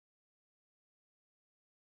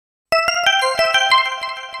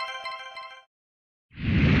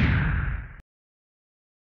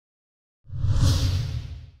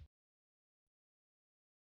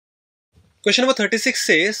Question number 36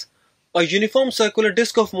 says, a uniform circular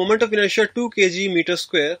disk of moment of inertia 2 kg meter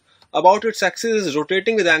square about its axis is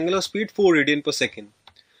rotating with angular speed 4 radian per second.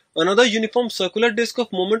 Another uniform circular disk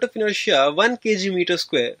of moment of inertia 1 kg meter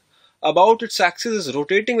square about its axis is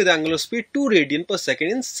rotating with angular speed 2 radian per second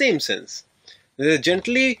in same sense. They are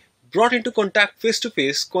gently brought into contact face to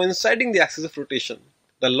face, coinciding the axis of rotation.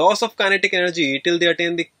 The loss of kinetic energy till they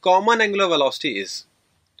attain the common angular velocity is.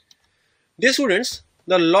 Dear students,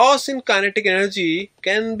 the loss in kinetic energy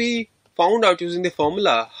can be found out using the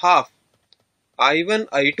formula half I1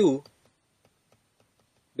 I2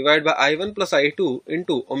 divided by I1 plus I2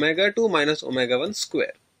 into omega 2 minus omega 1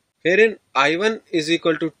 square. Herein I1 is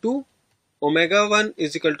equal to 2, omega 1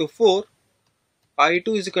 is equal to 4,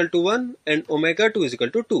 I2 is equal to 1 and omega 2 is equal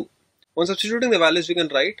to 2. On substituting the values we can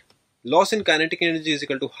write loss in kinetic energy is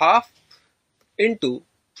equal to half into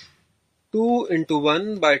 2 into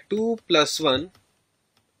 1 by 2 plus 1,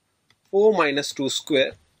 4 minus 2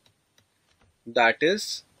 square, that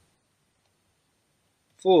is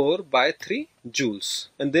 4 by 3 joules,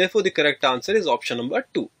 and therefore the correct answer is option number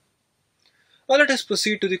 2. Now let us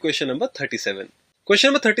proceed to the question number 37. Question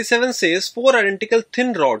number 37 says 4 identical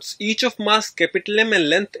thin rods, each of mass capital M and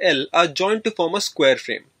length L, are joined to form a square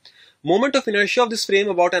frame. Moment of inertia of this frame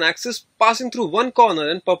about an axis passing through one corner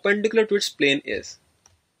and perpendicular to its plane is.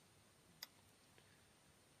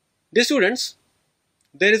 Dear students,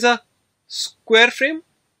 there is a square frame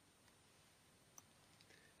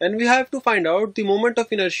and we have to find out the moment of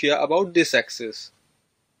inertia about this axis.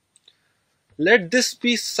 Let this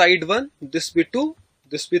be side 1, this be 2,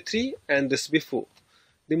 this be 3 and this be 4.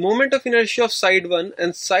 The moment of inertia of side 1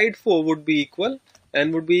 and side 4 would be equal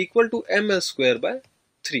and would be equal to ml square by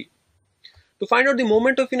 3. To find out the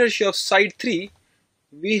moment of inertia of side 3,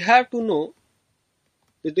 we have to know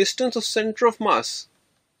the distance of center of mass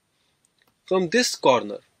from this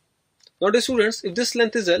corner. Now dear students, if this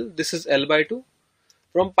length is L, this is L by 2.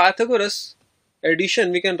 From Pythagoras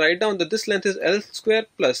addition, we can write down that this length is L square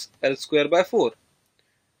plus L square by 4.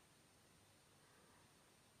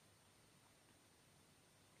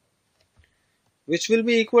 Which will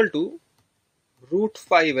be equal to root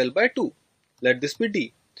 5L by 2. Let this be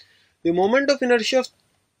D. The moment of inertia of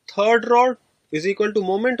third rod is equal to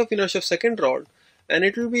moment of inertia of second rod, and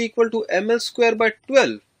it will be equal to ml square by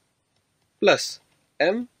 12 plus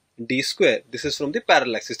md square. This is from the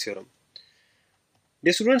parallel axis theorem.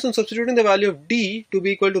 Dear students, on substituting the value of d to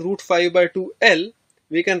be equal to root 5 by 2l,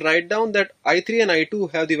 we can write down that I3 and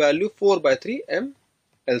I2 have the value 4 by 3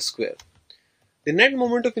 ml square. The net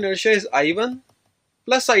moment of inertia is I1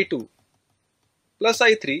 plus I2 plus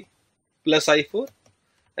I3 plus I4,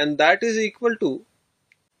 and that is equal to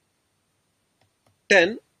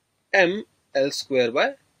 10 ml square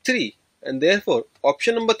by 3, and therefore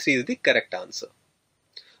option number 3 is the correct answer.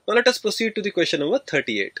 Now let us proceed to the question number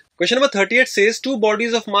 38. Question number 38 says two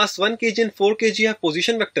bodies of mass 1 kg and 4 kg have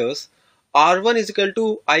position vectors r1 is equal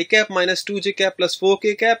to I cap minus 2j cap plus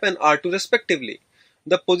 4k cap and r2 respectively.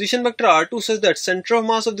 The position vector r2 says that center of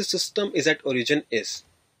mass of the system is at origin is.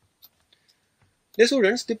 Dear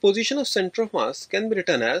students, the position of center of mass can be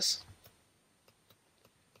written as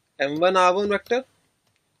m1 r1 vector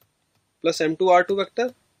plus m2 r2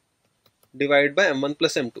 vector divided by m1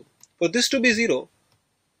 plus m2. For this to be 0,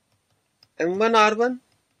 m1 r1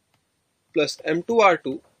 plus m2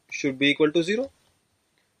 r2 should be equal to 0,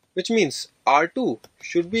 which means r2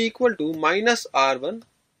 should be equal to minus r1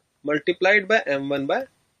 multiplied by m1 by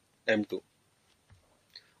m2.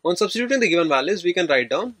 On substituting the given values, we can write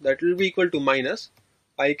down that it will be equal to minus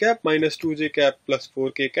I cap minus 2j cap plus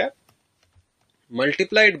 4k cap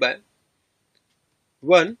multiplied by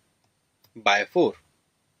 1 by 4.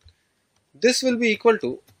 This will be equal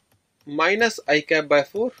to minus I cap by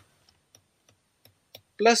 4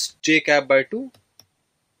 plus j cap by 2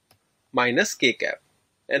 minus k cap,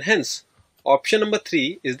 and hence option number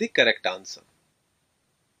 3 is the correct answer.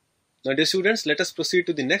 Now dear students, let us proceed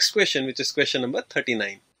to the next question, which is question number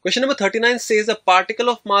 39. Question number 39 says a particle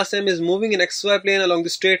of mass m is moving in xy plane along the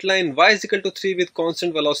straight line y is equal to 3 with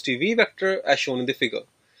constant velocity v vector as shown in the figure.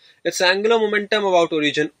 Its angular momentum about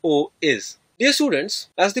origin O is. Dear students,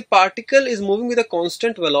 as the particle is moving with a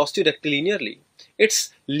constant velocity rectilinearly,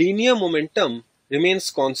 its linear momentum remains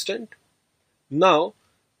constant. Now,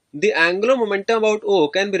 the angular momentum about O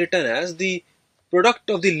can be written as the product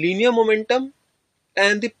of the linear momentum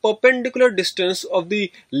and the perpendicular distance of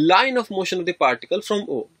the line of motion of the particle from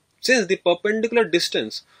O. Since the perpendicular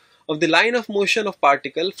distance of the line of motion of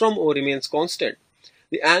particle from O remains constant,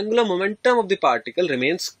 the angular momentum of the particle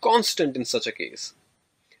remains constant in such a case.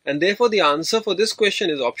 And therefore the answer for this question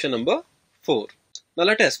is option number 4. Now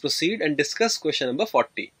let us proceed and discuss question number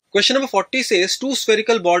 40. Question number 40 says two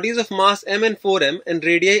spherical bodies of mass m and 4m and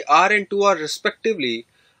radii r and 2r respectively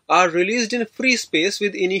are released in free space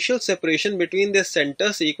with initial separation between their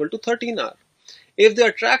centers equal to 13r. If they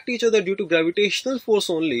attract each other due to gravitational force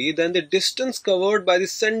only, then the distance covered by the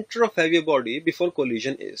center of heavier body before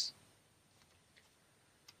collision is.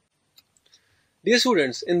 Dear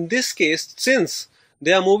students, in this case, since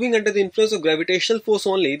they are moving under the influence of gravitational force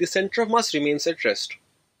only, the center of mass remains at rest.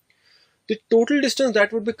 The total distance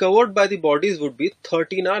that would be covered by the bodies would be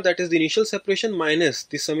 13r, that is the initial separation, minus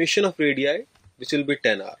the summation of radii, which will be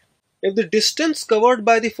 10r. If the distance covered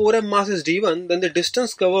by the 4m mass is d1, then the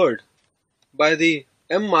distance covered by the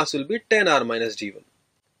m mass will be 10r minus d1.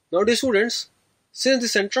 Now dear students, since the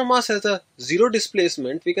center of mass has a zero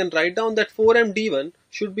displacement, we can write down that 4m d1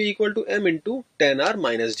 should be equal to m into 10r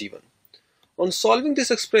minus d1. On solving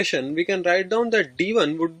this expression, we can write down that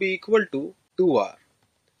d1 would be equal to 2r.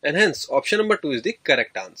 And hence option number 2 is the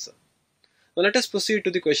correct answer. Now let us proceed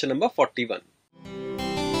to the question number 41.